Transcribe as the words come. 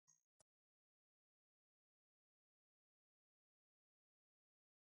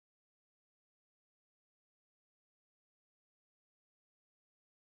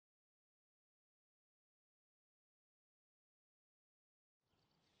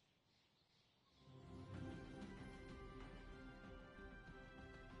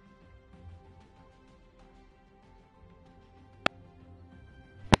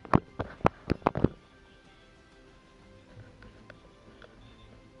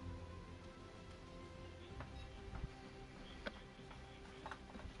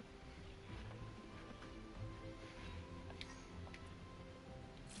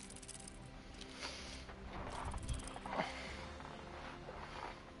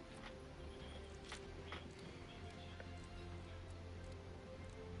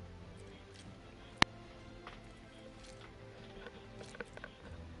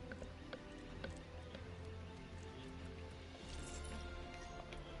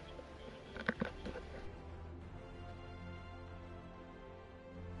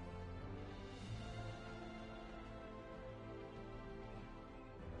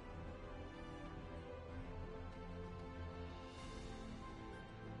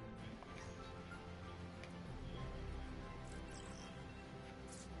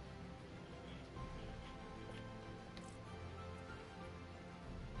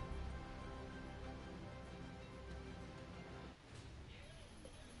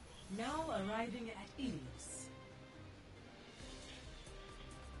Now arriving at Ilios.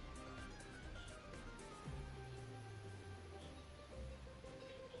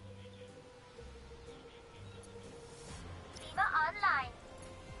 Viva online.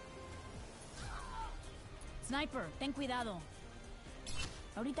 Sniper, ten cuidado.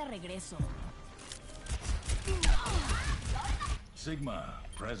 Ahorita regreso. Sigma,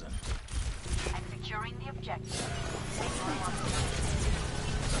 present. I'm securing the objective.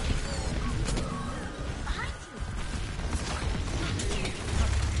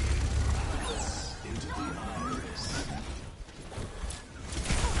 Into the iris.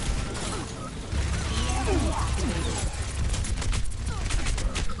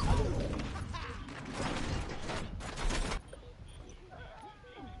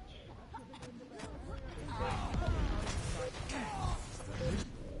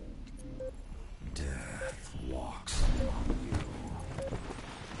 Death walks among you.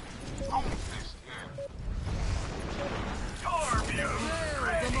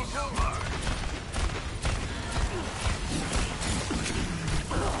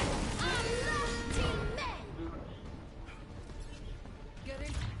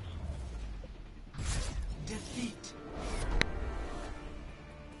 Defeat.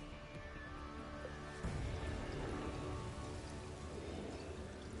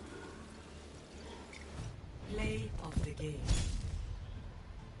 Play of the game.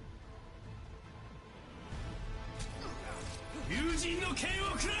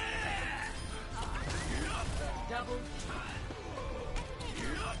 Double.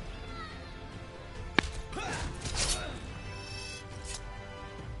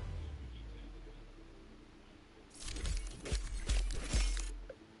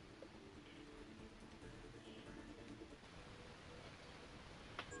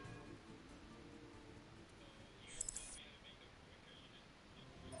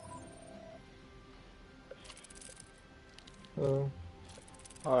 Hello.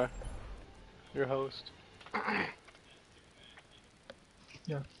 Hi. Your host.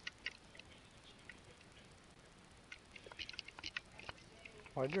 Yeah.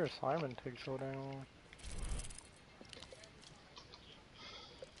 Why'd your assignment take so damn long?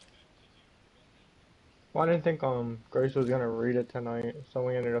 Well, I didn't think Grace was gonna read it tonight, so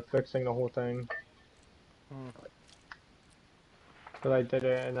we ended up fixing the whole thing. But I did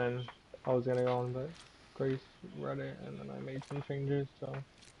it, and then I was gonna go on, but Grace read it, and then I made some changes, so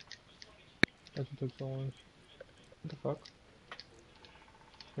that's what took so long. What the fuck?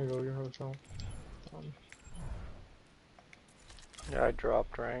 Here you go, your hotel. Yeah, I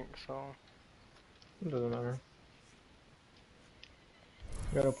dropped rank, so... It doesn't matter.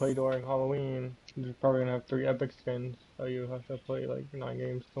 You gotta play during Halloween. You're probably gonna have 3 epic skins, so you have to play like 9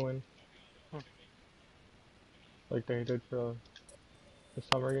 games to win. Like they did for the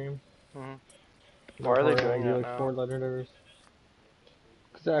summer game. Why are they doing that like now? 4 legendaries.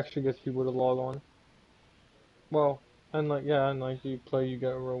 Cause it actually gets people to log on. Well, and like, yeah, and like you play, you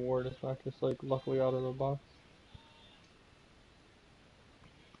get a reward. It's not just like luckily out of the box.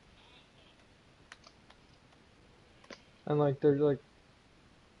 And like, there's like,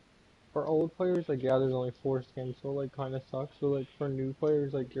 for old players, like, yeah, there's only 4 skins, so like, kinda sucks. So like, for new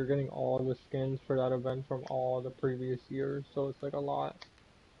players, like, you're getting all the skins for that event from all the previous years, so it's like a lot.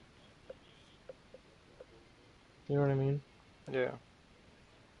 You know what I mean? Yeah.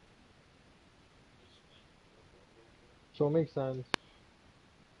 So it makes sense.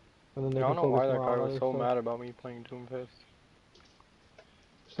 And then they I can don't know why focus that more guy on was other so stuff. mad about me playing Doomfist.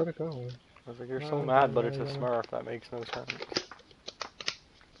 Just let it go. I was like, you're No, so I'm mad, but not it's a gonna- Smurf. That makes no sense.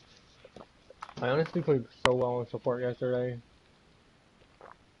 I honestly played so well in support yesterday.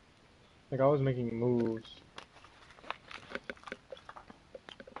 Like, I was making moves.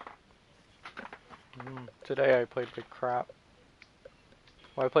 Today I played like crap.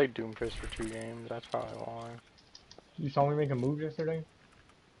 Well, I played Doomfist for 2 games. That's probably why. You saw me make a move yesterday?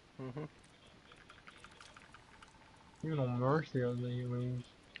 You no mercy on the moves.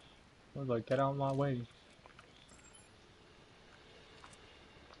 I was like, get out of my way.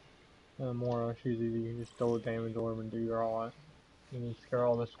 Mora, she's easy. You just throw a damage orb and do your all. And you scare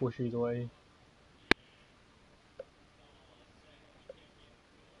all the squishies away.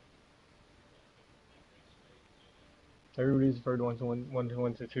 Everybody's afraid once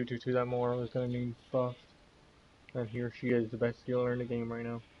 222 that Mora was gonna need buffed. And here she is, the best healer in the game right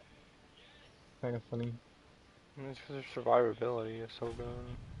now. Kinda funny. It's because her survivability is so good.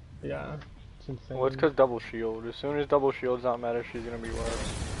 Yeah, it's insane. Well, it's because double shield. As soon as double shield's not matter, she's gonna be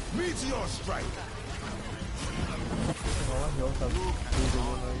worse. Meteor strike. Well, he also has 3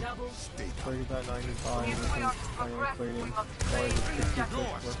 billion, Double so he's at 95, If and we are he's to playing progress, we inflating. must Lars claim at the 66,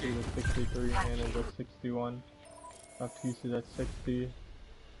 objective. Murphy's at 63, Hannah's at 61, Baptiste's at 60,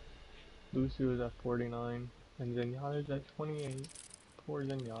 Lucio is at 49, and Zenyatta's at 28. Poor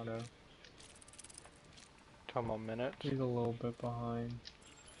Zenyatta. Talking about minutes. He's a little bit behind.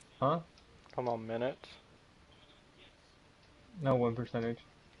 Huh? Talking about minutes. No, win percentage.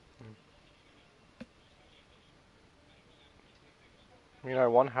 I mean, I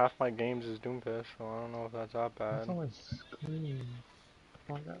won half my games as Doomfist, so I don't know if that's that What's bad. on my screen?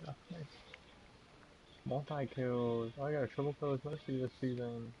 Oh, I got enough nice. Multi-kills. Oh, I got a triple kill with Mercy this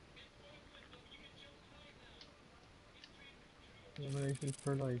season. Eliminations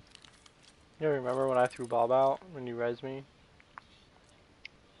per life. Yeah, remember when I threw Bob out when you res me? It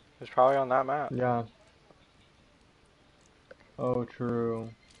was probably on that map. Yeah. Oh, true.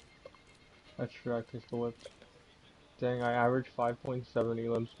 That's true, I pistol whipped. Dang, I average 5.7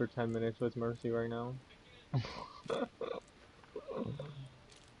 elims per 10 minutes with Mercy right now.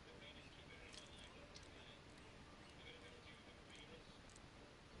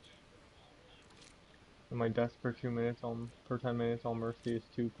 And my deaths per 2 minutes on per 10 minutes on Mercy is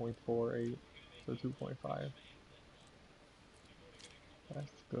 2.48, so 2.5. That's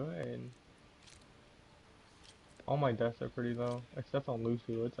good. All my deaths are pretty low, except on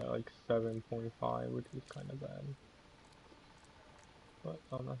Lucio, it's at like 7.5, which is kind of bad. But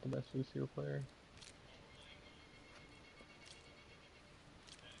I'm not the best Lucio player.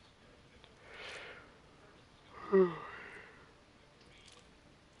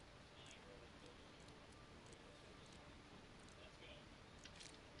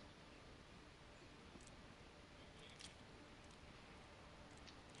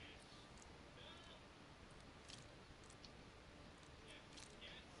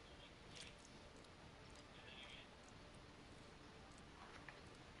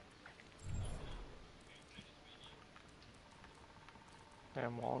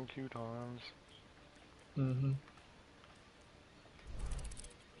 Damn long queue times. Mm-hmm.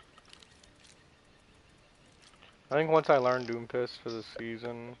 I think once I learn Doomfist for the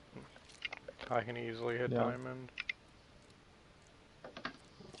season, I can easily hit Yeah. Diamond.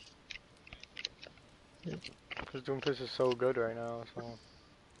 Because Doomfist is so good right now, so...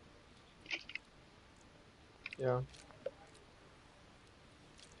 Yeah.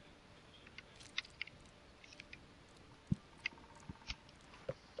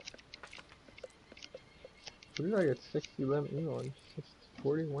 Where did I get 60 limb Elon?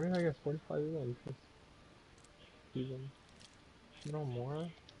 40? When did I get 45 Elon this season? No more?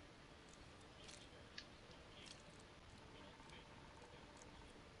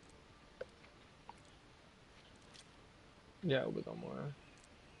 Yeah, it was on more.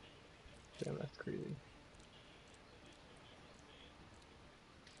 Damn, that's crazy.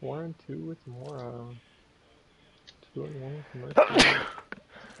 4 and 2 with Mora. 2 and 1 with Mercy.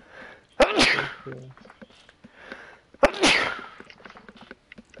 So cool. Why am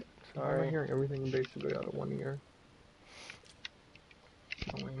I Sorry. hearing everything basically out of one ear?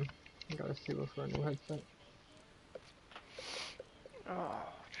 I mean, I gotta see this for a new headset. Oh,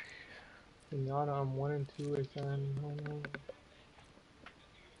 Pinata, I'm 1 and 2 again. Oh no.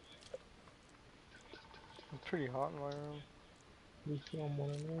 it's pretty hot in my room. Lucio, I'm 1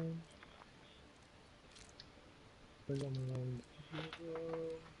 and 1. Big on 1 0.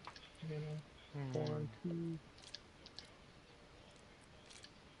 You know, 4 and 2.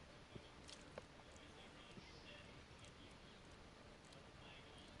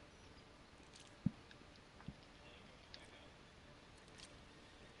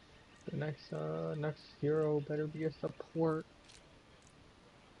 The next hero better be a support.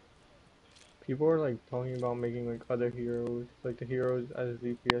 People are like talking about making like other heroes, like the heroes as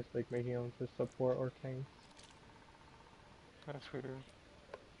DPS, like making them just support or tank. That's weird.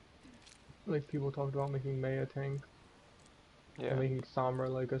 Like people talked about making Mei a tank and Yeah. making Sombra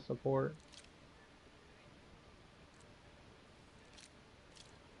like a support.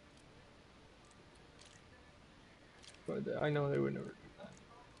 But I know they would never do that.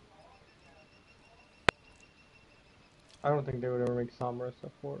 I don't think they would ever make Sombra a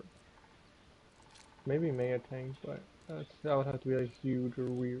support. Maybe Mei a tank, but that would have to be a huge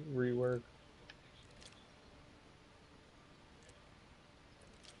rework.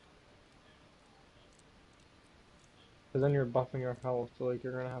 Cause then you're buffing your health, so like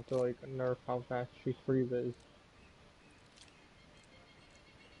you're gonna have to like nerf how fast she freezes.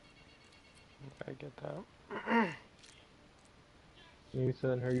 I get that. You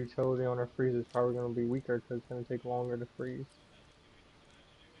said her utility on her freeze is probably gonna be weaker because it's gonna take longer to freeze.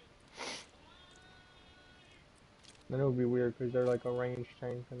 Then it would be weird because they're like a range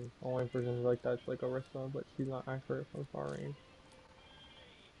tank, and the only person like that's like Orisa, but she's not accurate from far range.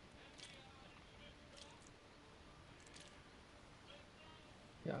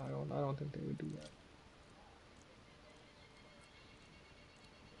 Yeah, I don't think they would do that.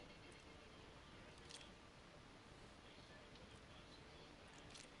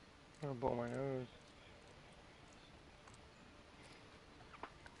 I'm gonna blow my nose.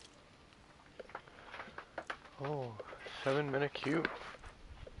 Oh, 7-minute queue.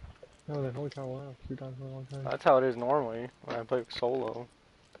 No, the whole time wow, 2 times in a long time. That's how it is normally when I play solo.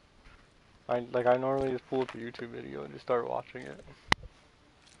 I normally just pull up a YouTube video and just start watching it.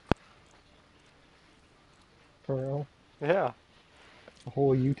 For real? Yeah. A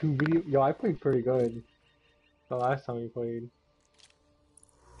whole YouTube video? Yo, I played pretty good the last time we played.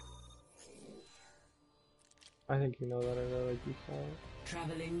 I think you know that I really like you saw it.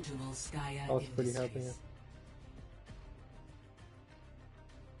 Traveling to Volskaya I was pretty happy. Industries.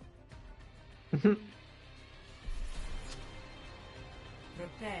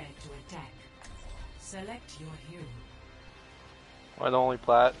 Prepare to attack. Select your hero. Am I the only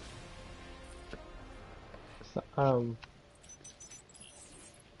plat? So,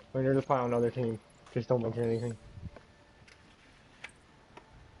 when you're just playing on another team, just don't mention anything.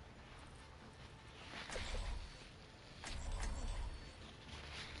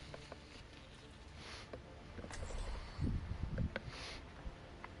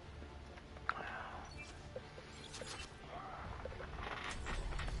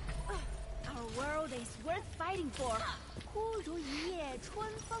 Our world is worth fighting for.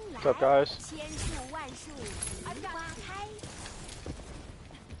 What's up, guys?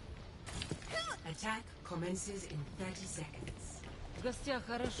 Attack commences in 30 seconds. В гостях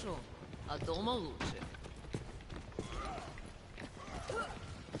хорошо, а дома лучше.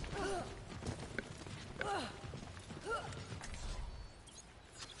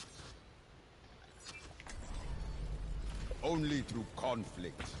 Only through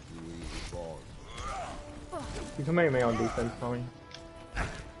conflict do we evolve. You can make me on defense, Tommy.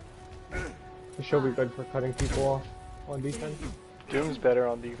 It should be good for cutting people off on defense. Doom's better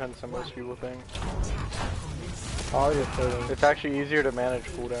on defense than most people think. I'll just kill them. It's actually easier to manage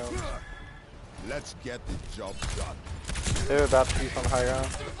cooldowns. Let's get the job done. They're about to piece on high ground.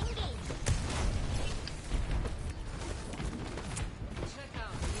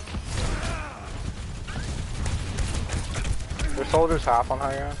 Their soldiers half on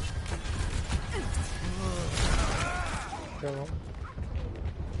high ground. Go.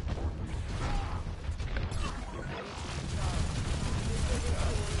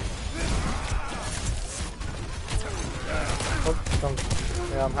 Oh, come.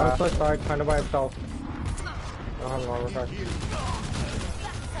 Yeah, I'm On half. the flip side, kind of by himself. I don't have an armor pack.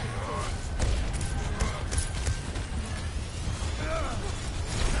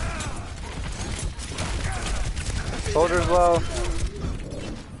 Soldiers low.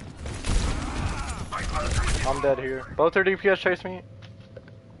 I'm dead here. Both their DPS chase me.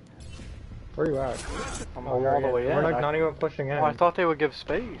 Where you at? I'm Oh, all you're the way in. We're like not even pushing in. Oh, I thought they would give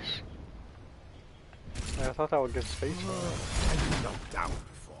space. Yeah, I thought that would give space for them. Down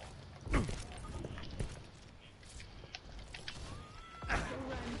before.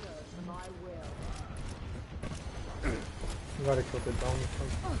 You gotta kill the dome.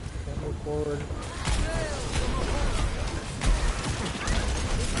 Can't move forward.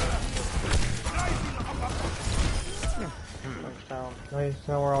 Thanks down. Nice,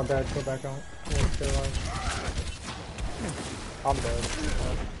 now we're all dead. Go back out. Yeah, stay alive. I'm dead.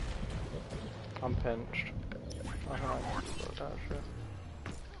 I'm pinched. I don't know that shit.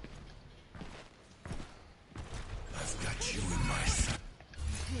 I've got you in my sight.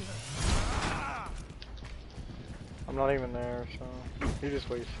 I'm not even there, so he just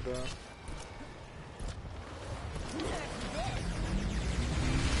wasted that.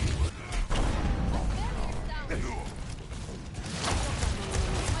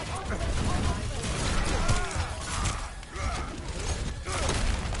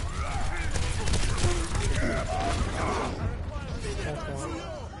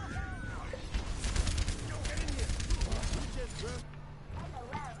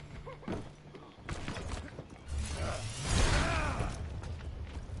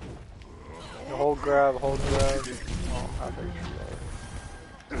 Hold grab, hold grab. Oh, I'm happy.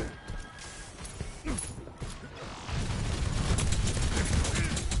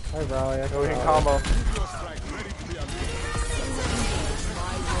 Hi, Rally. Oh, we can combo.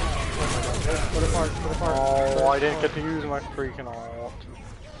 Put apart, put apart. Oh, I didn't get to use my freaking ult.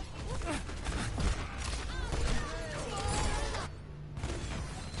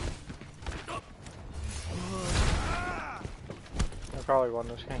 probably won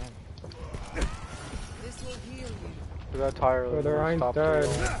this game. This will heal you. That tire But their literally Ryan's stopped dead.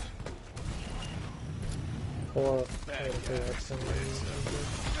 reloading. Or Okay,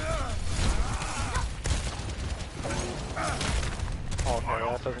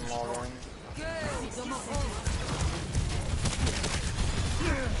 that doesn't log in.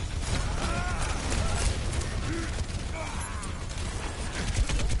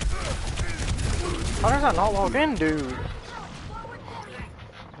 How does that not log in, dude?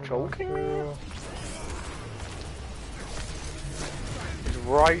 Joking me? He's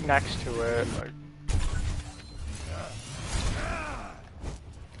right next to it. Like,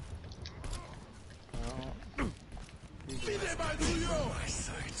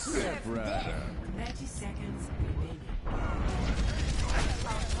 Step right up. 30 seconds remaining.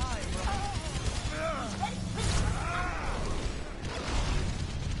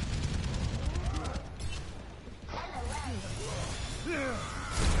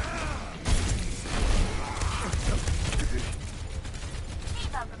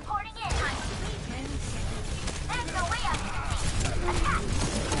 Eva reporting in. 10 seconds. There's no way I can escape. Attack!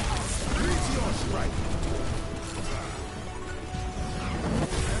 Meteor strike.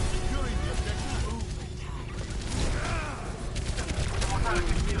 Securing the objective.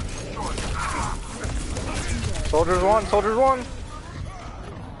 soldiers won, soldiers won!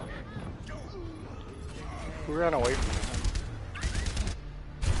 We ran away from him.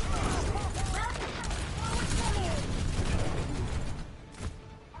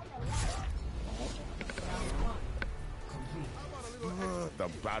 The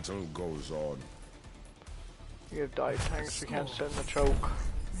battle goes on. You have died tanks, we can't sit in the choke.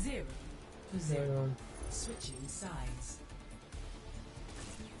 0 to 0. Switching sides.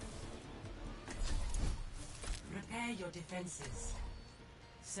 Prepare your defenses.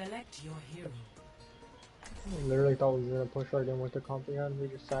 Select your hero. I literally thought we were gonna push right in with the comprehend. We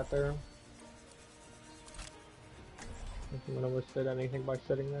just sat there. If none of us did anything by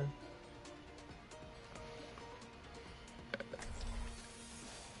sitting there.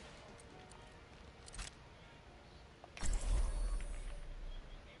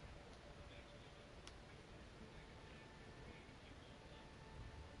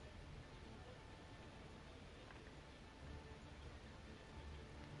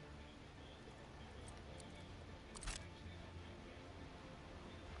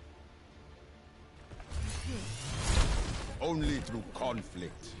 Only through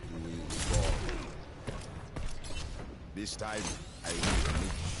conflict do we evolve. This time, I will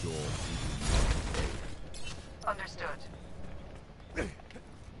make sure we do not fail. Understood.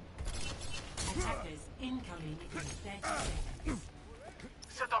 Attackers incoming in 30 seconds.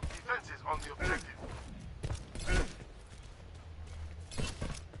 Set up defenses on the objective.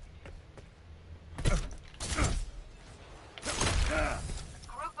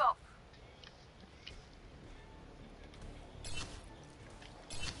 Group up.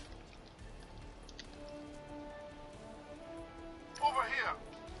 Over here.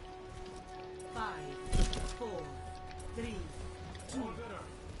 5, 4, 3, 2,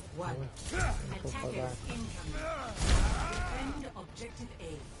 1. Attackers incoming. Defend objective A.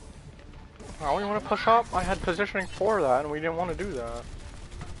 I only want to push up. I had positioning for that, and we didn't want to do that. Alright,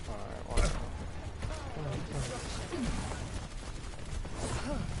 whatever.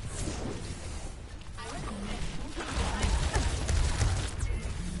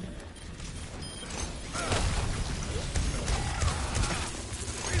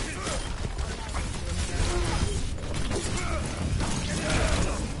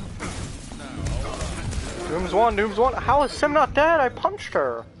 Doom's one, Doom's one. How is Sim not dead? I punched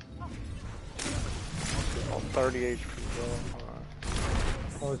her. Oh, 30 HP though.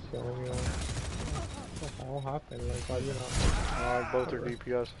 I was killing you. What the hell happened? Like, why you not? Both are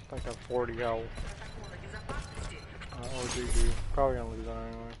DPS. I think I'm 40 health. Or GG. Probably gonna lose that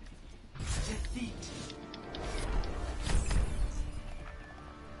anyway. Defeat.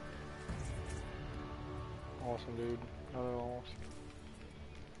 Awesome, dude. Another loss.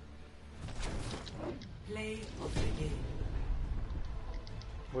 Play of the game.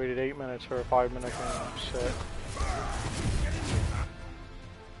 Waited 8 minutes for a 5-minute game. Shit.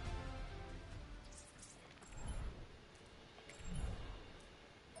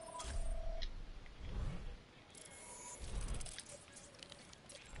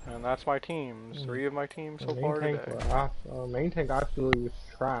 And that's my teams. 3 of my teams so far today. Main tank absolutely was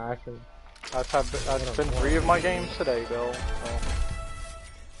trash. And That's been 3 of my games today, Bill. So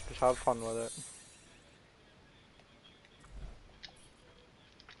just have fun with it.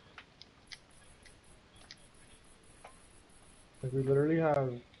 like, we literally have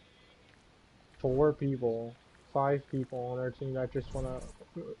 4 people 5 people on our team that just wanna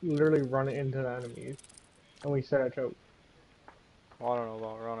literally run into the enemies, and we set a choke. Well, I don't know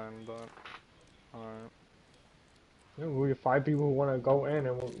about running, but alright. You know, we have 5 people who wanna go in,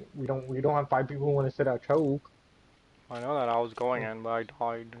 and we don't have 5 people who wanna set a choke. I know that I was going in, but I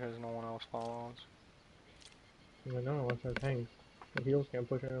died because no one else follows. I know, it's our tanks. The heals can't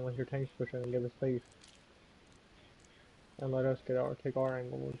push in unless your tanks push in and give us space. And let us take our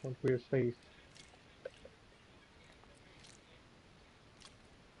angle once we have space.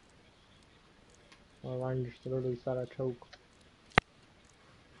 Our line just literally set a choke.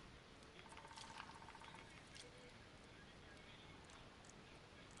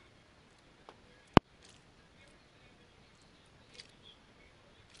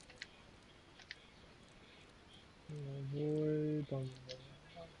 Avoid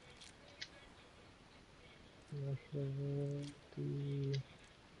the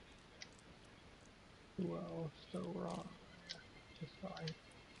well, so wrong. This guy.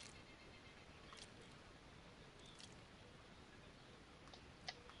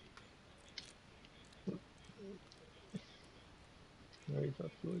 No, he's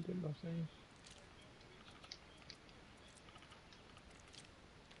absolutely did nothing.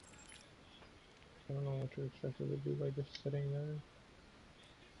 I don't know what you're expected to do by just sitting there.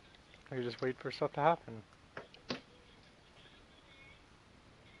 I could just wait for stuff to happen.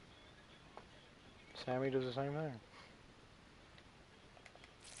 Sammy does the same thing.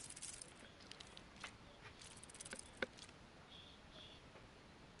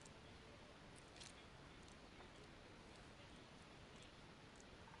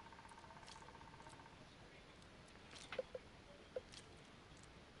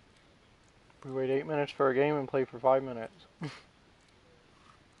 We wait 8 minutes for a game and play for 5 minutes.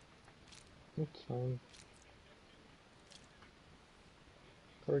 It's fine.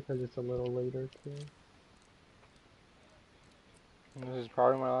 Probably because it's a little later too. And this is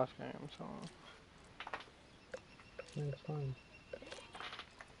probably my last game, so... Yeah, it's fine.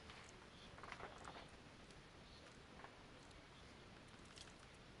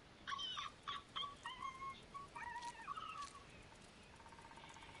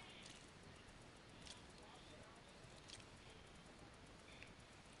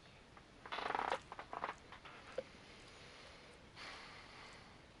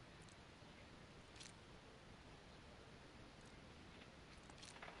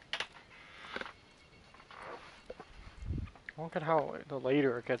 Look at how the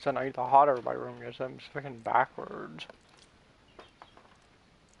later it gets at night, the hotter my room gets. I'm just freaking backwards.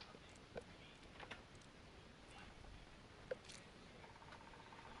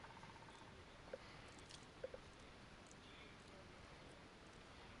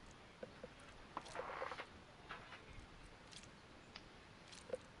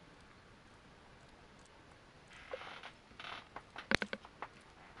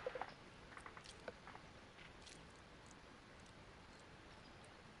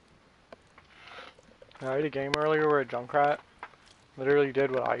 I had a game earlier where a Junkrat literally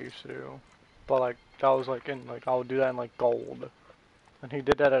did what I used to do. But like, that was like in, like, I would do that in like gold. And he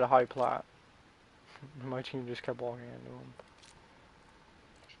did that at a high plat. And my team just kept walking into him.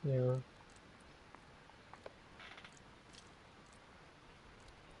 Yeah.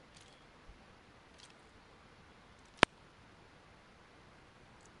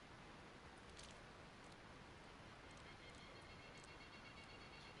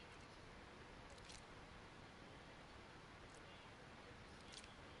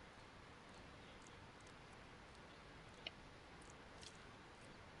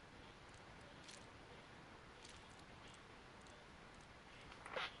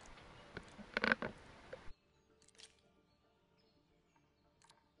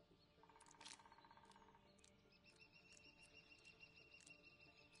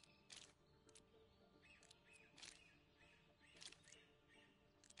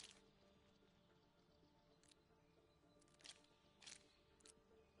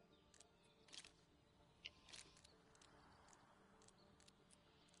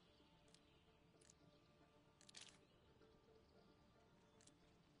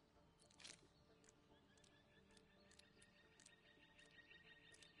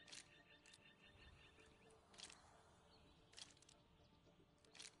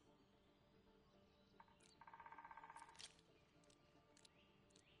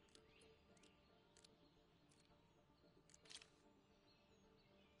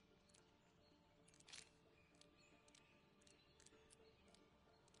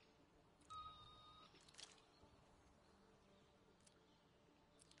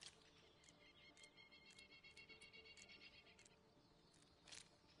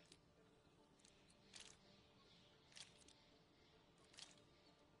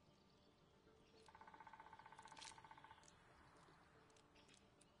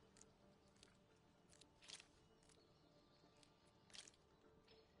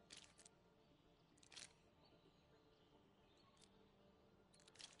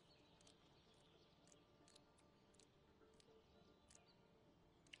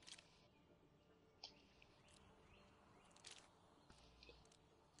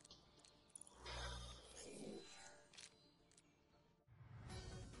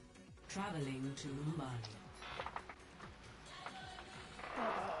 Traveling to Mali.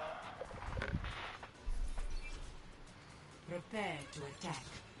 Prepare to attack.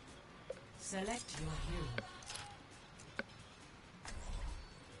 Select your hero.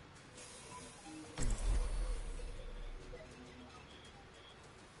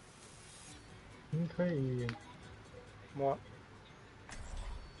 Okay. What?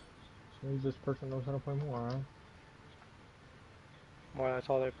 Means this person knows how to play more, huh? Why, that's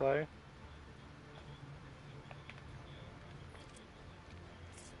all they play?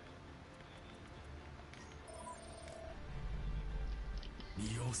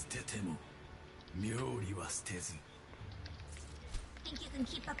 Think you can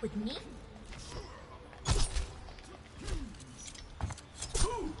keep up with me?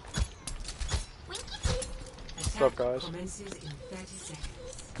 What's up, guys? Commences in 30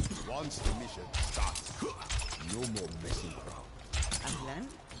 seconds. Once the mission starts, no more messing around. And then,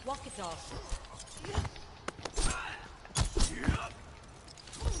 walk it off.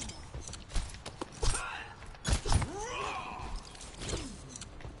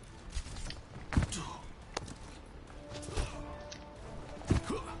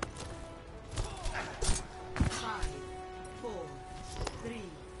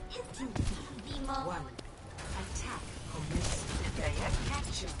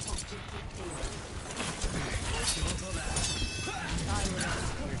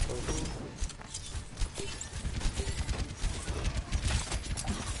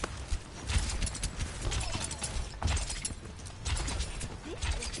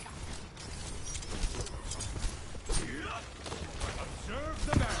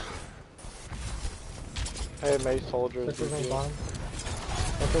 Hey, Mace soldiers. This is on bottom.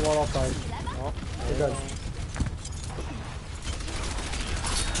 That's the wall outside. Oh, You're good.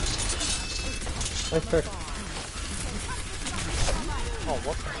 Nice pick. oh,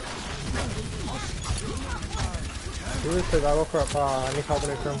 what? You just said I will crap. I need help in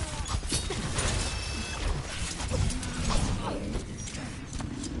this room.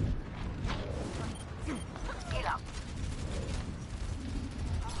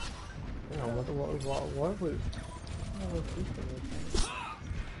 Damn, what was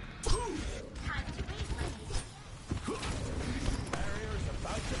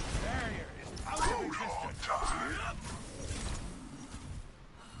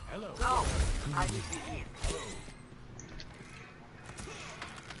this thing?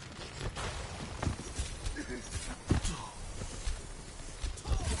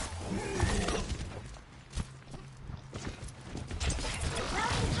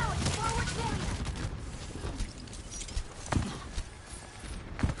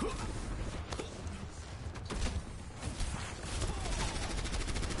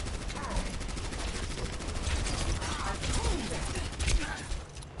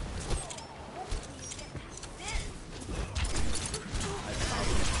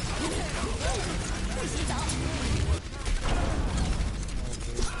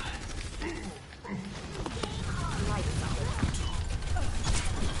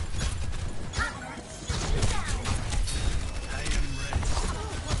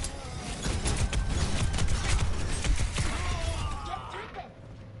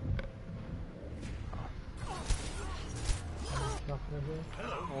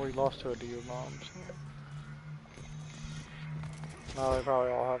 Oh, we lost to a DU bomb. Now they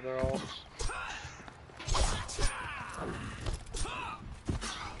probably all have their ults.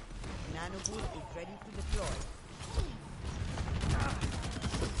 Nanoboot is ready to deploy.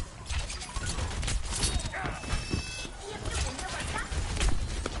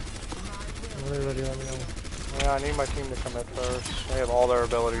 Everybody let me know. Yeah, I need my team to commit first. They have all their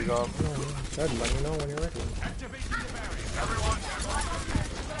abilities up. Good, let me know when you're ready.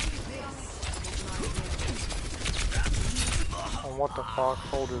 Oh, what the fuck?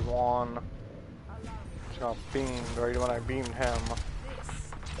 Soldiers won. Just got beamed right when I beamed him.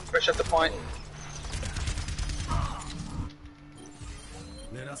 Push at the point.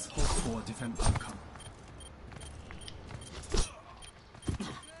 Let us hope for a different outcome.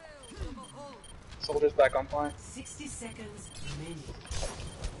 Soldiers back on point. 60 seconds remaining.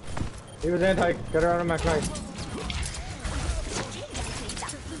 He was anti. Get her out of my knife.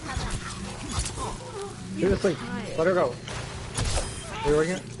 She's asleep. Let her go. You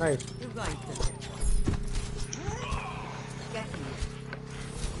working it? Nice. You're right. Get me.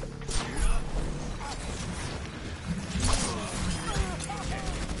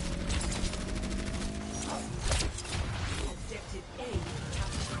 Objective A.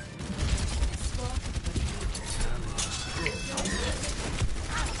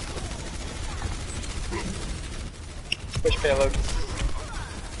 Push payload.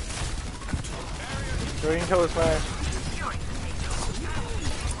 We can kill this man.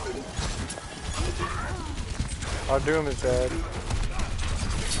 Our Doom is dead.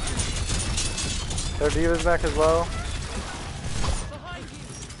 Their D.Va's back as well.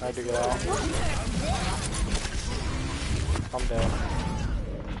 I had to get out. I'm dead.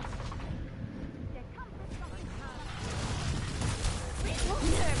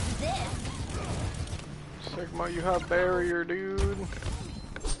 Sigma, you have barrier, dude.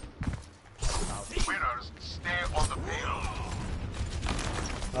 Winners stay on the field.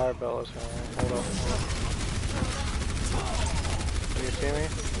 Alright, Bella's going. Hold up. Can you see me?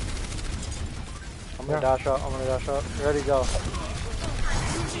 I'm gonna dash up. I'm gonna dash up. Ready, go.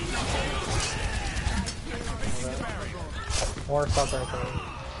 More stuff right there.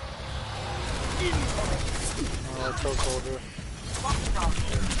 Oh, it's so cold, dude.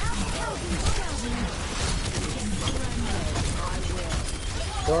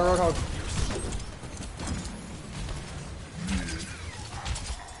 Go, Roadhog.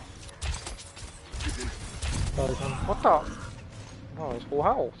 What the? Oh, it's full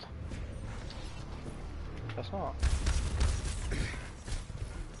health. That's not.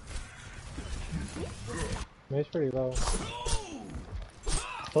 It's pretty low.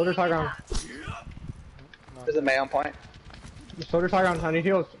 Soldier's high ground. There's a May on point. Soldier's high ground. I need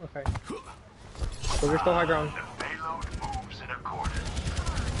heals. Okay. Soldier's still high ground. Payload moves in accordance.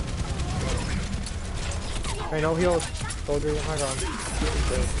 Okay, no heals. Soldier's high ground.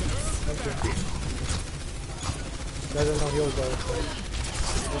 Thank you. There's no heals though.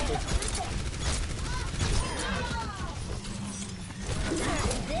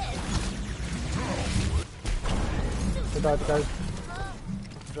 Good job, guys.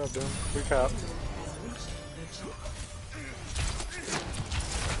 Good job, dude. Recap.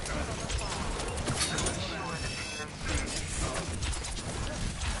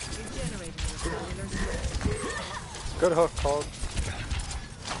 Good hook, called.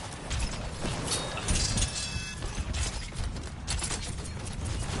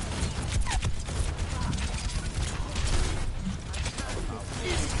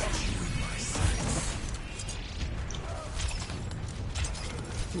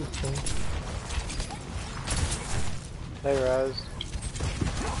 Hey, Raz.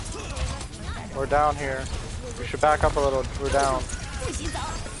 We're down here. We should back up a little. We're down.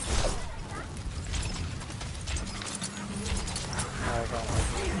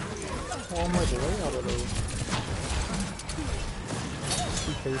 Oh my god, out of those.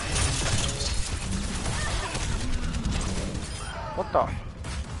 What the?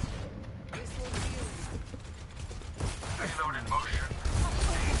 Payload in motion.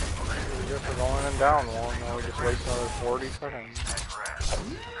 We just are going and down one. Now we just waste another 40 seconds.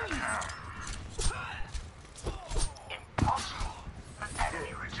 Impossible. An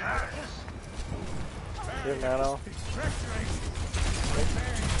enemy returns. Get nano.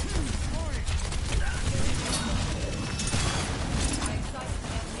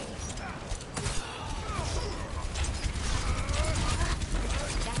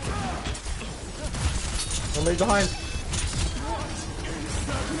 Somebody's behind.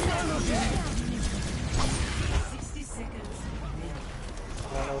 60 seconds.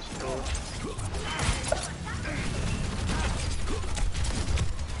 Nano's still.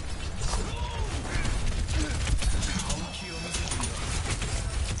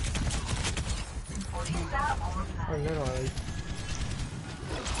 Oh, no, no.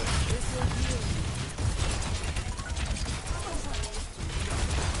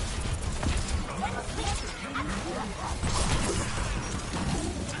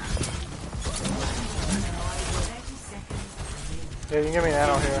 Yeah, you can give me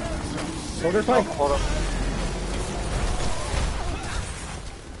nano here. Soldier's flank. Oh, hold up.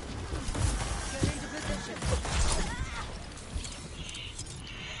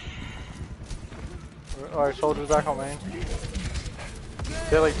 Alright, soldiers back on main.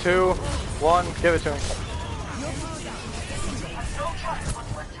 Daily 2, 1, give it to me.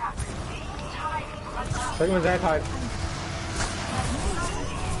 Sigma's anti.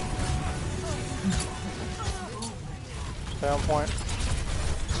 Stay on point.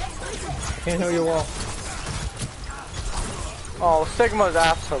 Can't heal your wall. Oh, Sigma's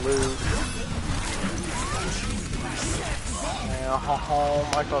absolute. Man,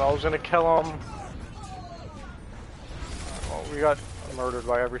 I thought I was gonna kill him. Well, we got murdered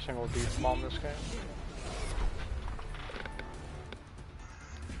by every single beast bomb this game.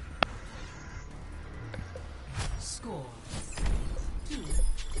 Score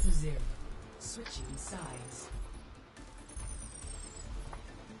 2-0. Switching sides.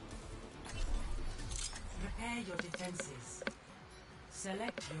 Prepare your defenses.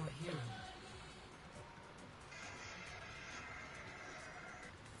 Select your hero.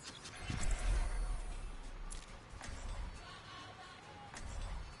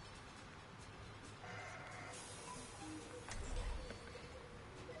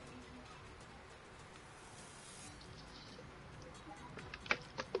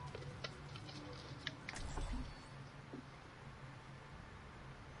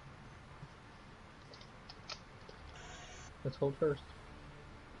 Let's hold first.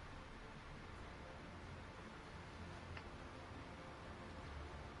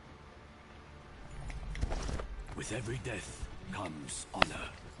 With every death comes honor.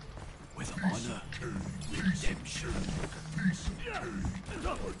 With honor, redemption. I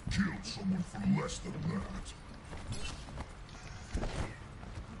killed someone for less than that.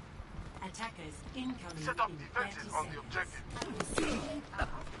 Attackers incoming Set up in defenses 30 on the objective.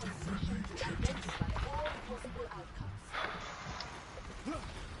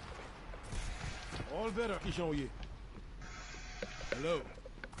 All better. Hello.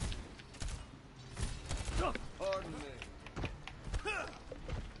 Pardon me.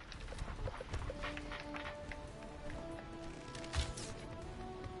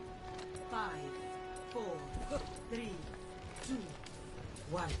 5, 4, 3, 2,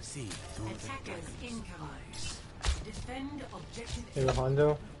 1. See through Attackers the incoming. Defend objective Hey,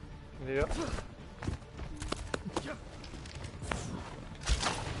 Hondo. Yep.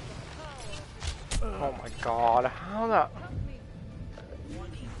 Oh my god, how that...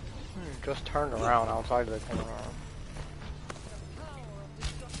 Just turned around outside of the corner.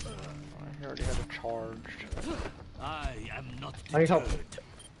 He already had it charged. I am not I need help. deterred.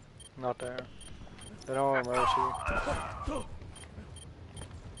 Not there. They don't have mercy.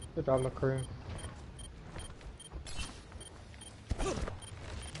 Good job, McCree.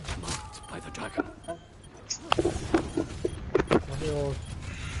 Marked by the dragon. Heals.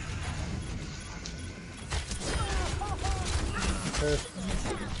 Nice.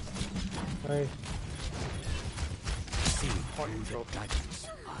 See through the dragon's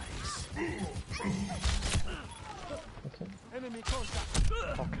eyes.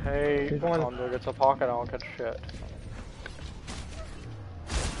 Okay, Keep going. Hondo gets a pocket, I don't get shit.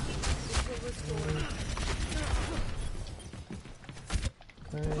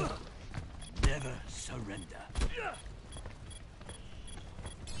 Okay. Never surrender.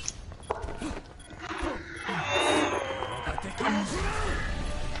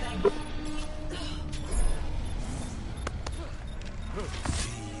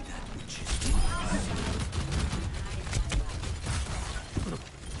 See that which is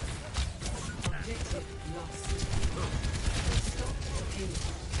objective lost. Stop killing.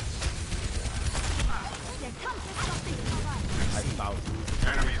 I found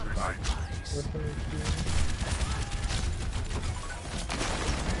Enemies revived.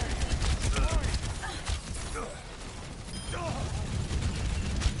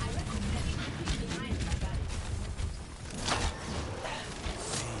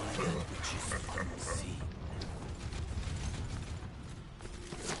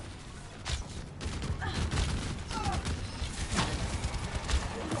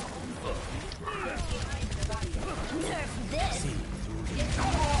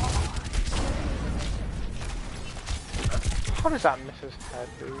 How does that miss his head,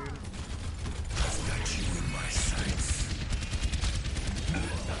 dude? I've got you in my sights.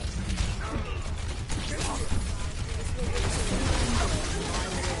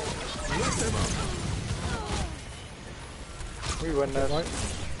 We win this. What?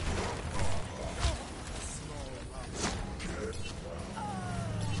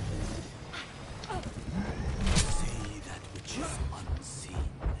 See that which is unseen.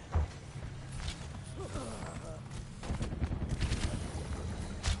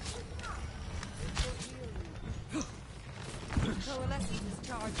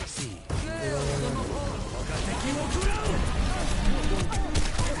 See.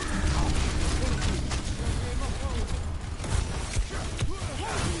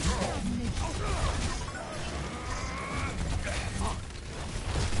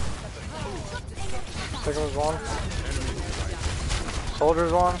 Signal's one.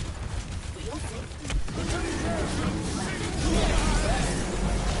 Soldier's one.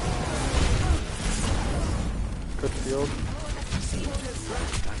 Good field.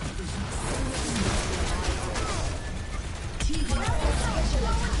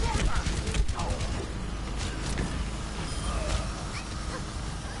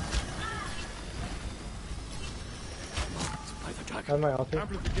 By the dragon. I have my ulti.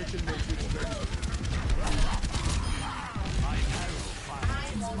 amplification mode.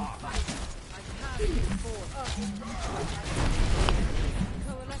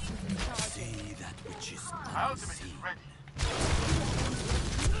 See that which is My ultimate unseen. is ready.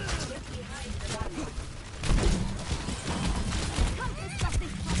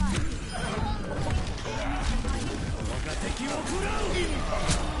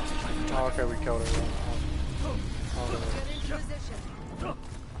 Oh, okay, we killed it.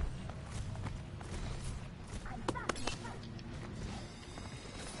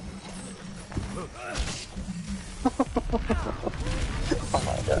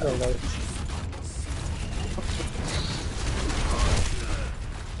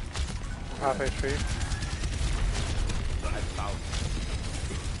 Half HP. I found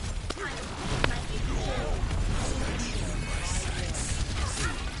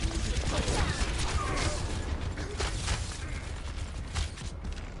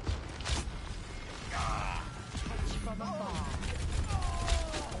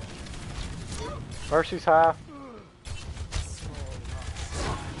Mercy's half.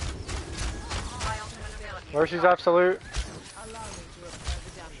 Mercy's absolute.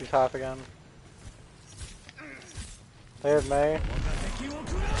 She's half again. They have May.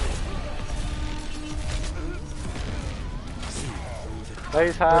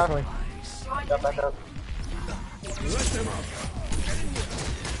 May's half. Got back up.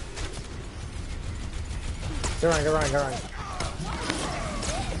 Get Ryan.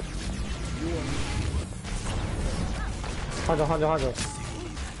 Hanzo.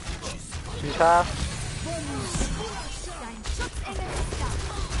 She's half.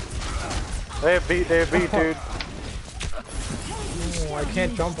 They have beat, dude. Oh, I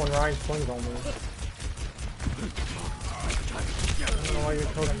can't jump when Ryan swings on me. I don't know why you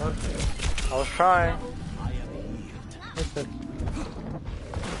killed a Mercy. I was trying.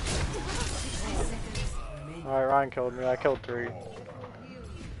 Alright, Ryan killed me. I killed 3.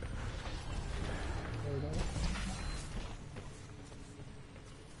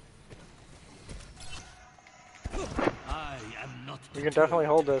 You can definitely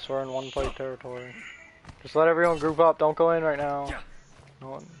hold this. We're in one plate territory. Just let everyone group up. Don't go in right now. No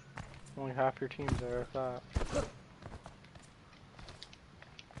one, only half your team's there, if that.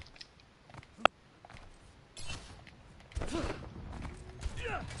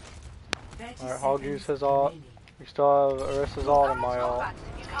 Alright, Hog use his ult. We still have Arissa's ult and my ult.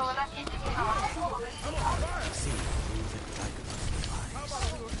 This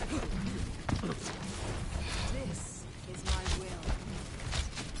is my will.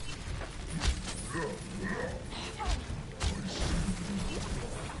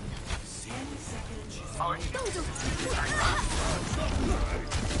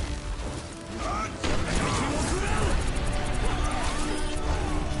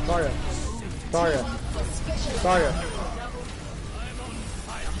 Sorry.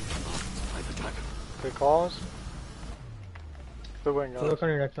 Good calls. Good win, guys. Look on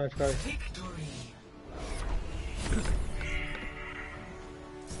your next match, guys. Victory.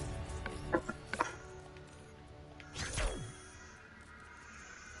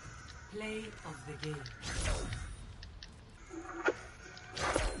 Play of the game.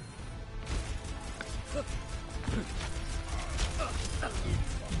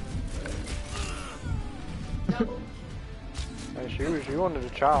 Hey, she wanted a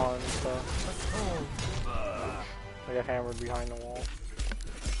challenge, so I got hammered behind the wall.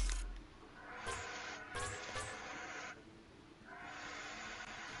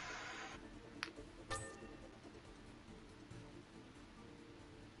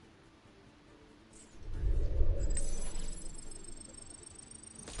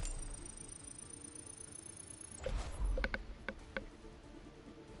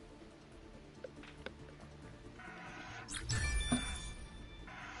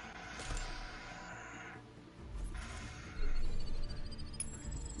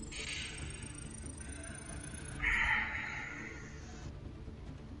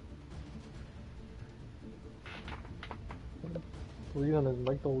 Breathe on his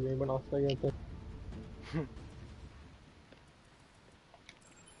mic the whole game, but I'll say it.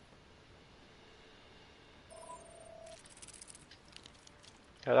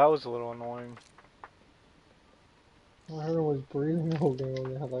 Yeah, that was a little annoying. I heard it was breathing the whole game.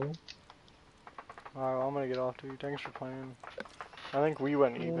 Hello. Alright, well, I'm gonna get off, dude. Thanks for playing. I think we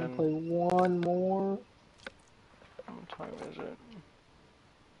went even. Play one more. What time is it?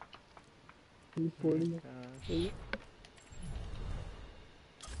 2:40. Gosh.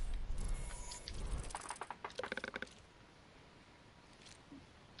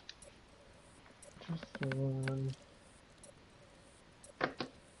 Just one.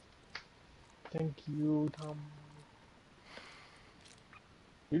 Thank you, Tom.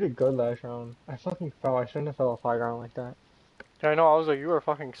 You did good last round. I fucking fell. I shouldn't have fell off high ground like that. Yeah, I know. I was like, you were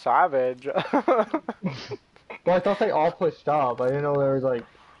fucking savage. Well, I thought they all pushed up. I didn't know there was like.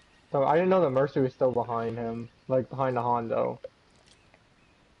 So I didn't know that Mercy was still behind him, like behind the Hondo.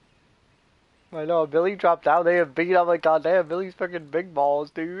 I know. Billy dropped out. They have beat. I'm like, god damn, Billy's fucking big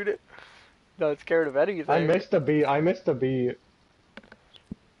balls, dude. Not scared of anything. I missed the beat.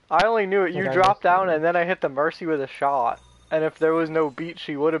 I only knew it. You Like, dropped down, and then I hit the Mercy with a shot. And if there was no beat,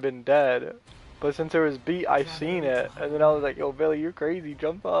 she would have been dead. But since there was beat, I seen it. And then I was like, yo, Billy, you're crazy.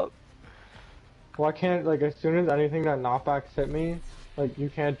 Jump up. Well, I can't, like, as soon as anything that knockbacks hit me, Like, you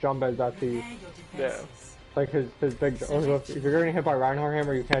can't jump as that thief. Prepare your defenses. Like, his big... If you're getting hit by Reinhardt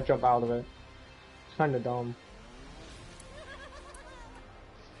Hammer, you can't jump out of it. It's kinda dumb.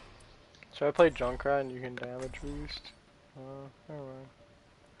 Should I play Junkrat and you can damage boost? Never mind.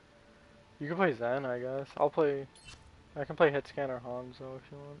 You can play Zen, I guess. I can play Hitscan or Hanzo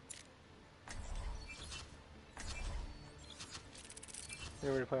if you want. You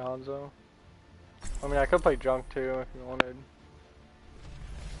want me to play Hanzo? I mean, I could play Junk too if you wanted.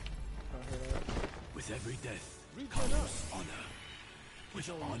 With every death comes honor. With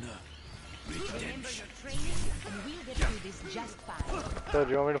honor, redemption. So,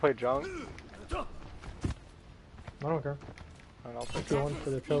 do you want me to play Junk? I don't care. Alright, I'll play If you want for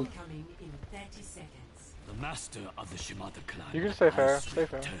the choke. Incoming in 30 seconds. The master of the Shimada clan. You can stay fair, has stay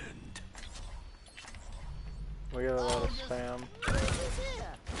fair. returned. We get a lot of spam.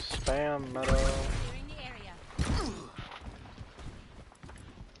 Spam meadow.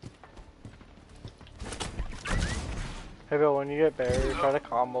 Hey Bill, when you get buried, try to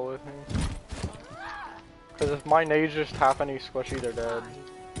combo with me. Cause if my nades just tap any squishy, they're dead.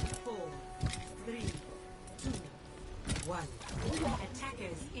 4, 3, 2, 1.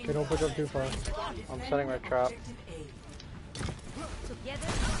 Attackers in Okay, don't push up too far. I'm setting my trap.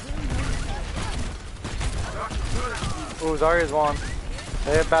 objective A. Ooh, Zarya's one.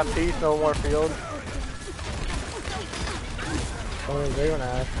 They have Baptiste, no more field. Oh, they're gonna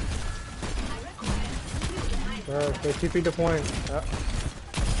ask. They TP the point. Yep.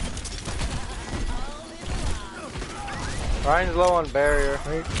 Ryan's low on barrier.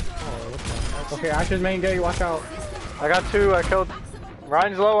 Wait. Oh, what the... Okay, Ash's main gate, watch out. I got two, I killed.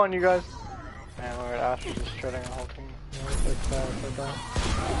 Ryan's low on you guys. Man, we're at Ash is just shredding the whole team.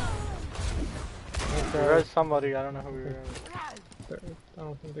 There is somebody, I don't know who we were. I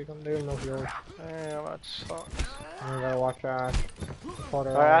don't think they don't know if you're... Damn, that sucks. You gotta watch Ash.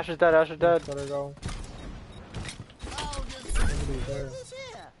 Alright, Ash is dead, Ash is dead. Let her go. Nobody's there.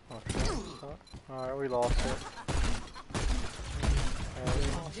 Alright, we lost it.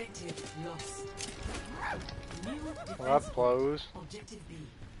 Objective lost. Well, that blows. Objective B.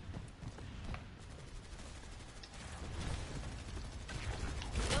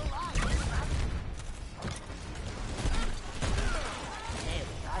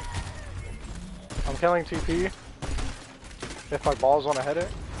 I'm killing TP. If my balls want to hit it.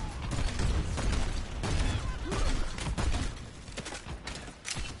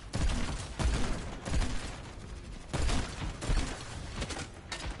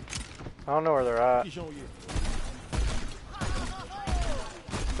 I don't know where they're at.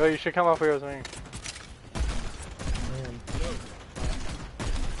 So you should come up here with me.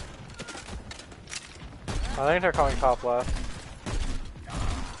 I think they're coming top left.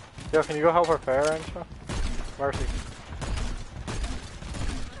 Yo, can you go help her fair and stuff? Mercy.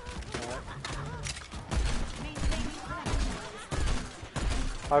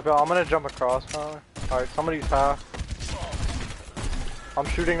 Alright, Bill, I'm gonna jump across now. Alright, somebody's half. I'm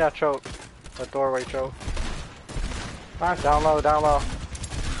shooting that choke. That doorway choke. Alright, down low, down low.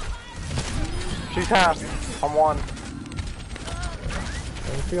 She's half. I'm one.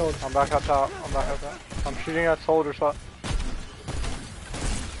 Field. I'm back up top. I'm back up top. I'm shooting at soldier spot.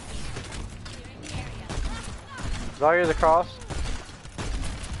 Zarya's across.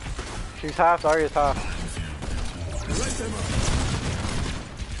 She's half, Zarya's half.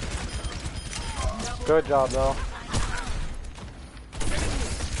 Good job though.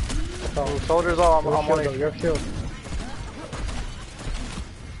 So, soldiers all, I'm one. You have shield.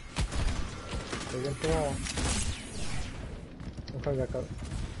 They're against the wall. I'm coming back up.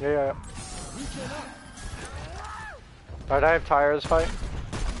 Yeah. Alright, I have tires fight.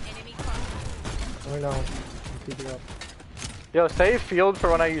 Oh no. I'm keeping up. Yo, save field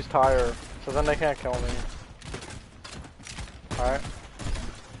for when I use tire, so then they can't kill me. Alright.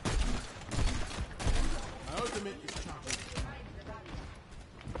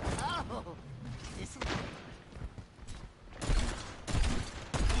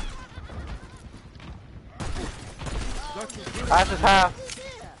 Ash is half.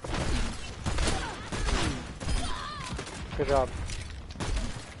 Good job.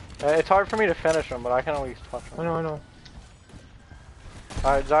 It's hard for me to finish him, but I can at least touch him. I know.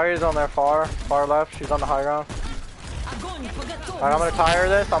 Alright, Zarya's on there far left. She's on the high ground. Alright, I'm gonna tire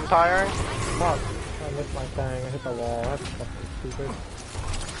this. I'm tiring. Fuck. I missed my thing. I hit the wall. That's fucking stupid.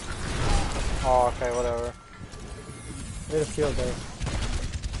 Oh, okay, whatever. Made a field there.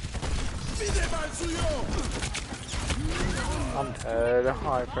 I'm dead.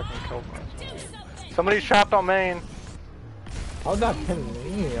 Oh, I freaking killed myself. Somebody's trapped on main. How'd that pin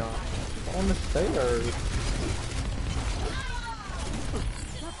me? On the stairs.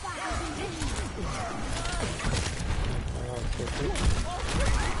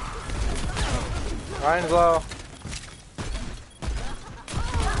 Ryan's low.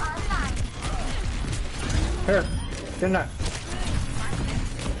 Here, get in that.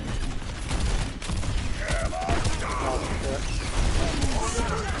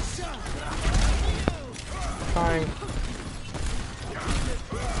 Trying.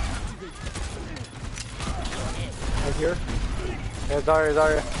 Right here. Yeah,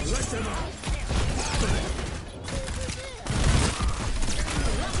 Zarya.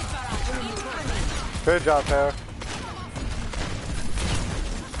 Good job, Tara.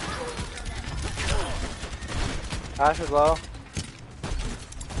 Ash is low.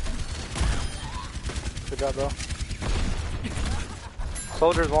 Good job, bro.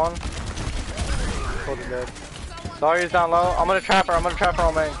 Soldier's one. Soldier dead. Zarya's down low. I'm gonna trap her on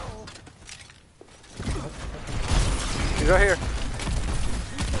main. She's right here.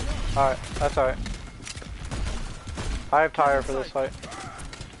 Alright, that's alright. I have Tyre for this fight.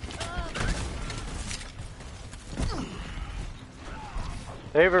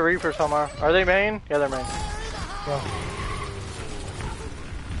 They have a Reaper somewhere. Are they main? Yeah, they're main. Yeah.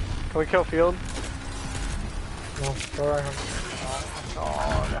 Can we kill Field? No, go right hand.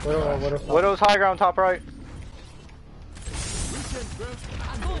 Oh, Widow's high ground, top right.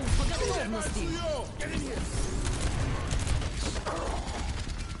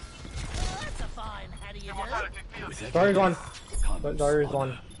 Zarya's one. Zarya's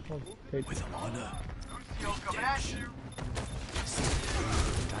one. Okay. With honor.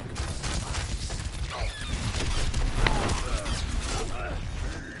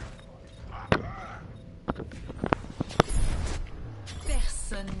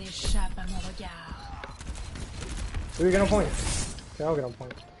 Personne n'échappe à mon regard. Who are you gonna point? Okay, I'll get on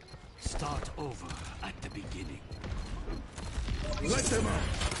point. Start over at the beginning. Let them out.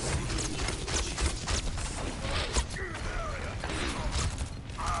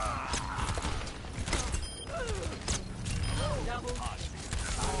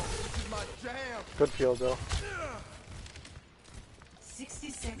 Good Field, though. 60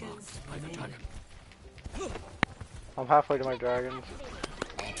 seconds remaining. I'm halfway to my dragons.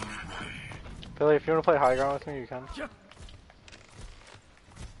 Billy, if you want to play high ground with me, you can.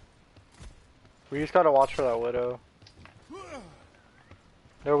 We just gotta watch for that Widow.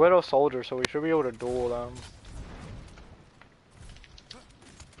 They're Widow soldiers, so we should be able to duel them.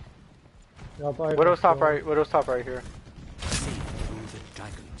 Widow's top right. Widow's top right here.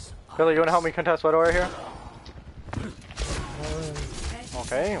 Billy, you wanna help me contest Widow right here?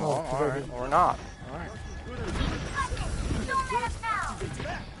 Okay, well, alright. Or not. Alright.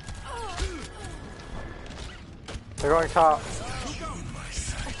 They're going top.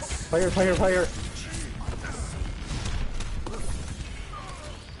 Player.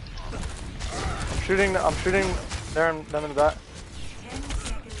 I'm shooting them in the back.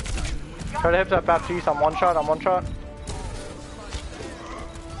 Try to hit that Baptiste. I'm one shot.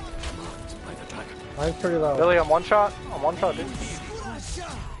 Mine's pretty low. Billy, I'm one shot, dude.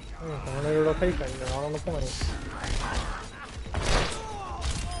 I'm in a rotation, you're not on the point.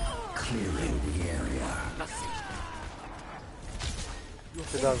 Clearing the area.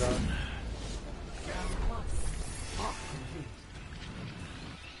 Good job, guys.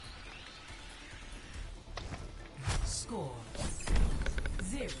 Score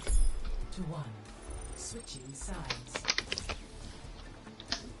 0-1. Switching sides.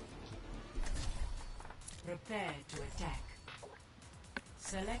 Prepare to attack.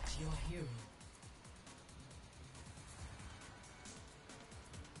 Select your hero.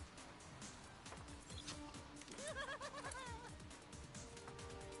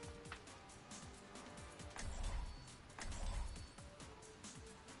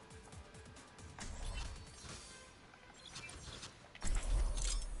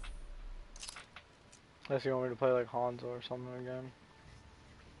 Unless you want me to play like Hanzo or something again.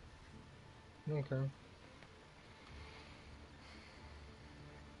 Okay.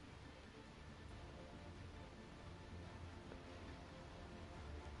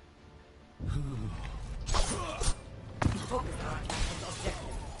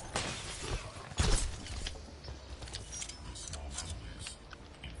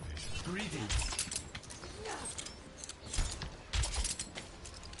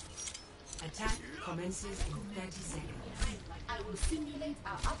 Attack commences in 30 seconds. I will simulate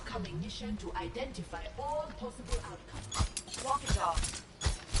our upcoming mission to identify all possible outcomes. Walk it off.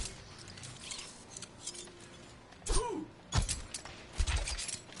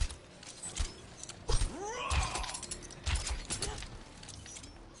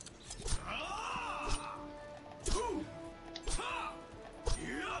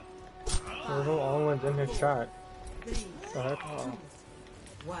 There's no all-ones in his chat. Three, Go ahead. 2,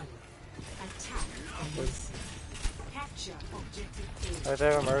 1. Attack. seconds. Capture objective A. Right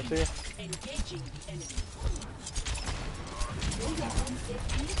there, Mercy. Engaging the enemy.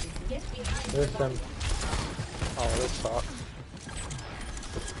 There's them. Oh, this sucks.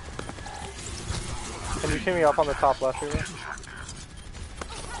 Can you see me up on the top left here?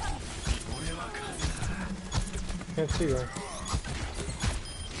 Can't see her.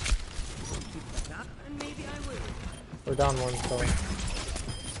 We're down one, so.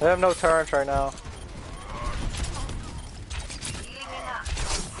 They have no turrets right now.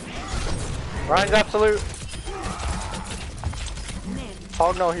 Ryan's absolute.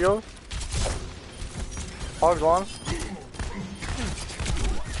 Hog no heals. Hog's one.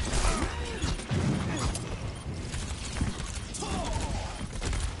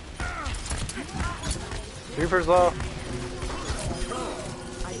 Reaper's low.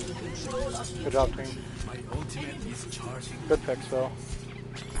 Good job, team. My ultimate is charging. Good picks, Phil.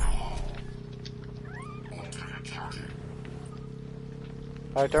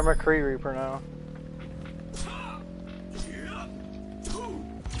 Alright, they're McCree Reaper now.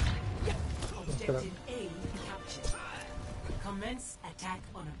 Objective A captured. Commence attack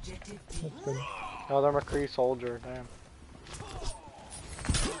on objective B. That's good. Oh, they're McCree Soldier, damn.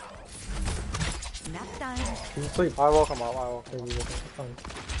 Nap time. Can you sleep? I woke him up, I woke him Maybe up. we can fine.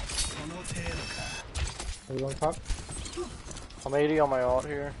 Are you on top? I'm 80 on my ult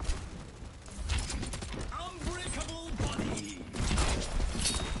here.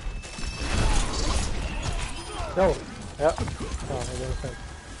 No! Yep. Oh, I didn't think.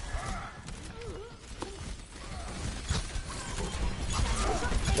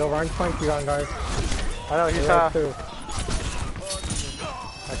 Yo, Ryan's flank you on, guys. I know, he's Two.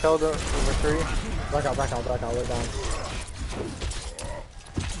 I killed the McCree. Back out, we're down.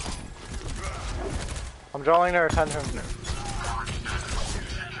 I'm drawing their attention.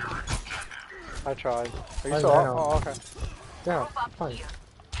 I tried. Are you I still up? know. Oh, okay. Yeah, fine.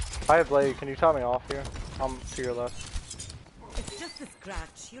 I have Blade. Can you top me off here? I'm to your left. It's just a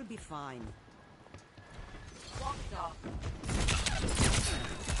scratch. You'll be fine. I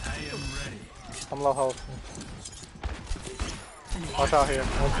am ready. I'm low health. Watch out here.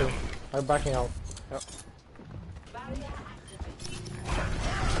 One, two. I'm backing out. Yep.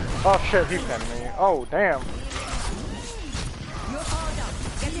 Oh shit, he pinned me. Oh damn.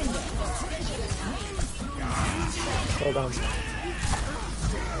 Go down.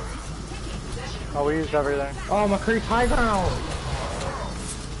 Oh, we used everything. Oh, McCree's high ground!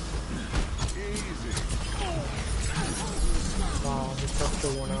 Wow, he took the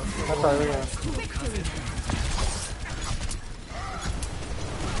one out. That's right, we're gonna.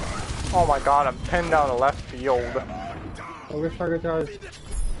 Oh my god, I'm pinned down the left field. Oh, we're target guys.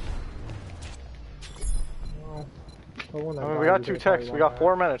 Oh, I mean, we got 2 ticks. We got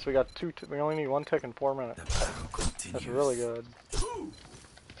 4 minutes. We got we only need 1 tick in 4 minutes. That's really good.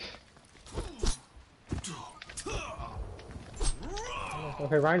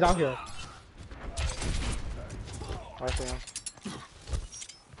 Okay, Ryan's out here. I see him.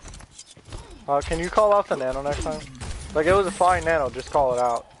 Can you call out the nano next time? Like, it was a fine nano, just call it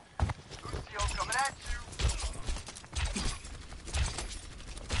out.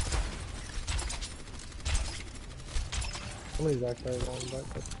 Somebody's back there going back.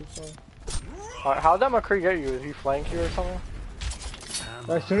 That's too far. How'd that McCree get you? Did he flank you or something?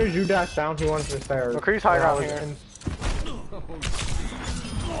 As soon as you dash down, he wants to stairs. McCree's high ground here. And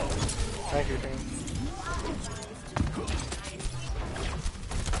Thank you, team.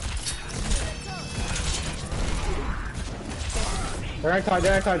 they're outside,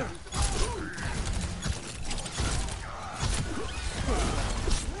 they're outside.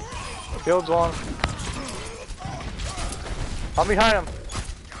 Field's one. I'm behind him.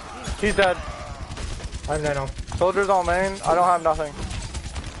 He's dead. I have nano. Soldier's on main. I don't have nothing.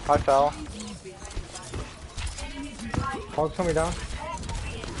 I fell. Hog's coming down.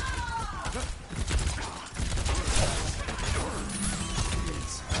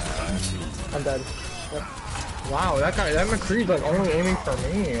 I'm dead. Yep. Wow, that McCree's like only aiming for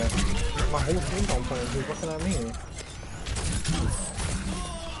me. My whole team's on point. He's looking at me.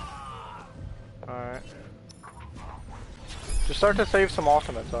 Alright. Just start to save some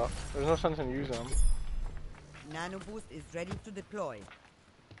ultimates up. There's no sense in using them. Nano boost is ready to deploy.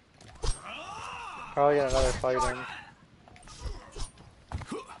 Probably get another fight in.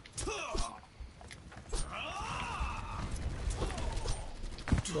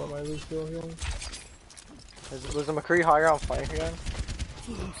 Got my Lucio healing. Was the McCree higher on flank again?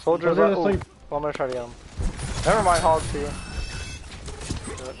 Soldier's Soldier asleep. Well, I'm gonna try to get him. Never mind, Hog's here.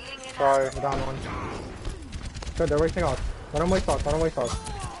 Sorry. We're down one. Good, they're wasting off. Let them waste off, let them waste off.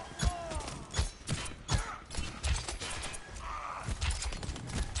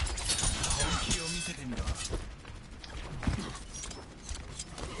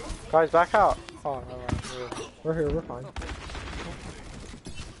 Guys, back out. Oh, never mind. We're here, we're fine.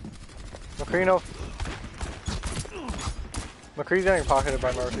 Macrino. McCree's getting pocketed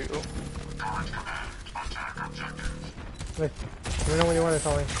by Mercy. Ooh. Wait, let me know when you want to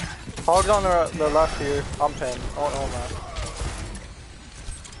tell me. Hog's on the left here. I'm pinned. Oh man.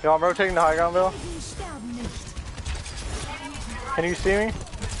 Yo, I'm rotating the high ground, Bill. Can you see me?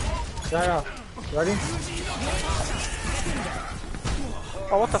 Yeah. Ready?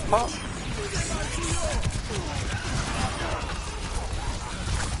 Oh, what the fuck?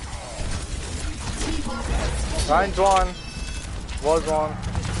 Ryan's one. Was one.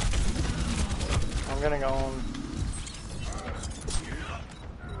 I'm getting owned.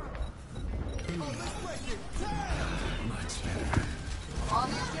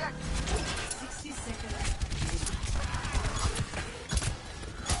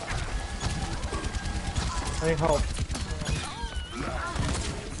 I need help.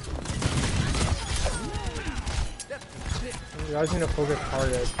 You guys need to focus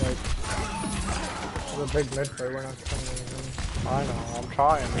targets, like, the big mid fight, we're not killing anything. I know, I'm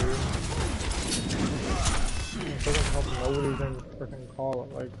trying, dude. It doesn't help nobody can freaking call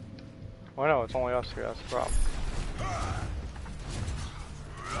it, like. I know, it's only us here, that's the problem.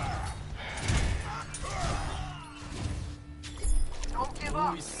 Don't give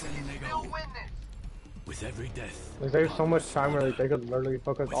up. You still win this. With every death, Like, there's so much time where like, they could literally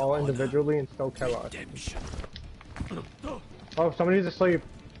focus all individually and still kill us. redemption. Oh, somebody's asleep.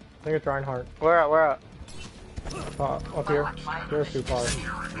 I think it's Reinhardt. Where at? Up here. You're too far.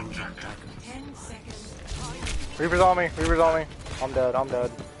 10 seconds. Reaper's on me. I'm dead.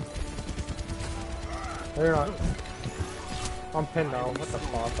 No, you're not. I'm pinned now. What the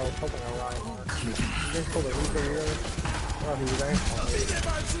fuck? I was hoping I Reinhardt. You didn't pull the Reaper here? Oh, he was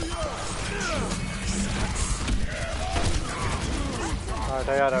angry. Alright,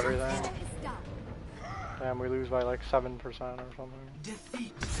 they had everything. Damn, we lose by like 7% or something.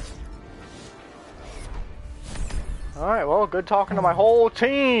 Alright, well, good talking to my whole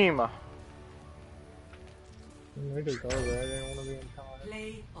team! They just go there. They don't want to be in time.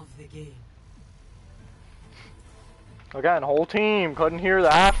 Play of the game. Again, whole team. Couldn't hear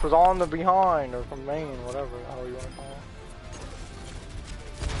the Ash was on the behind or from main, whatever the hell you want to call it.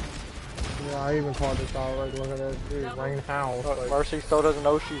 Yeah, I even called this out. Like, look at this. Dude, Rain House. Look, Like, Mercy still doesn't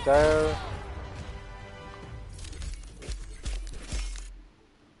know she's there.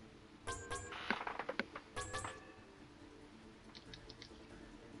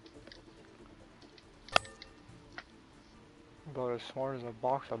 About as smart as a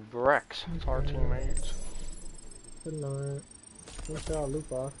box of bricks. It's our teammates. good night. Good job, loot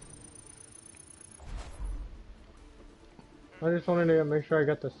box. I just wanted to make sure I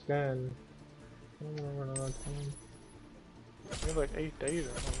got the scan. I don't want to run out of time. You have like 8 days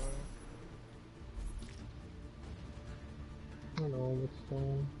or something. I don't know, but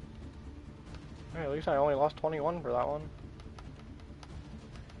still. Hey, at least I only lost 21 for that one.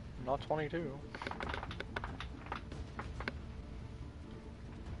 Not 22.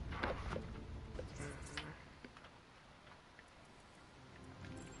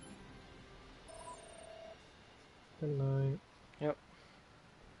 Good night. Yep.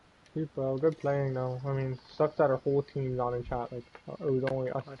 Keep bro, good playing though. I mean, sucks that our whole team's on in chat. Like, it was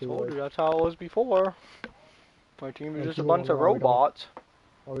only us I two. told like, you, that's how it was before. My team was and just a people bunch don't of know why we don't- robots.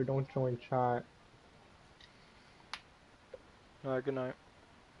 why we don't join chat. Alright, good night.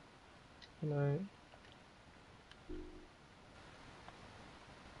 Good night.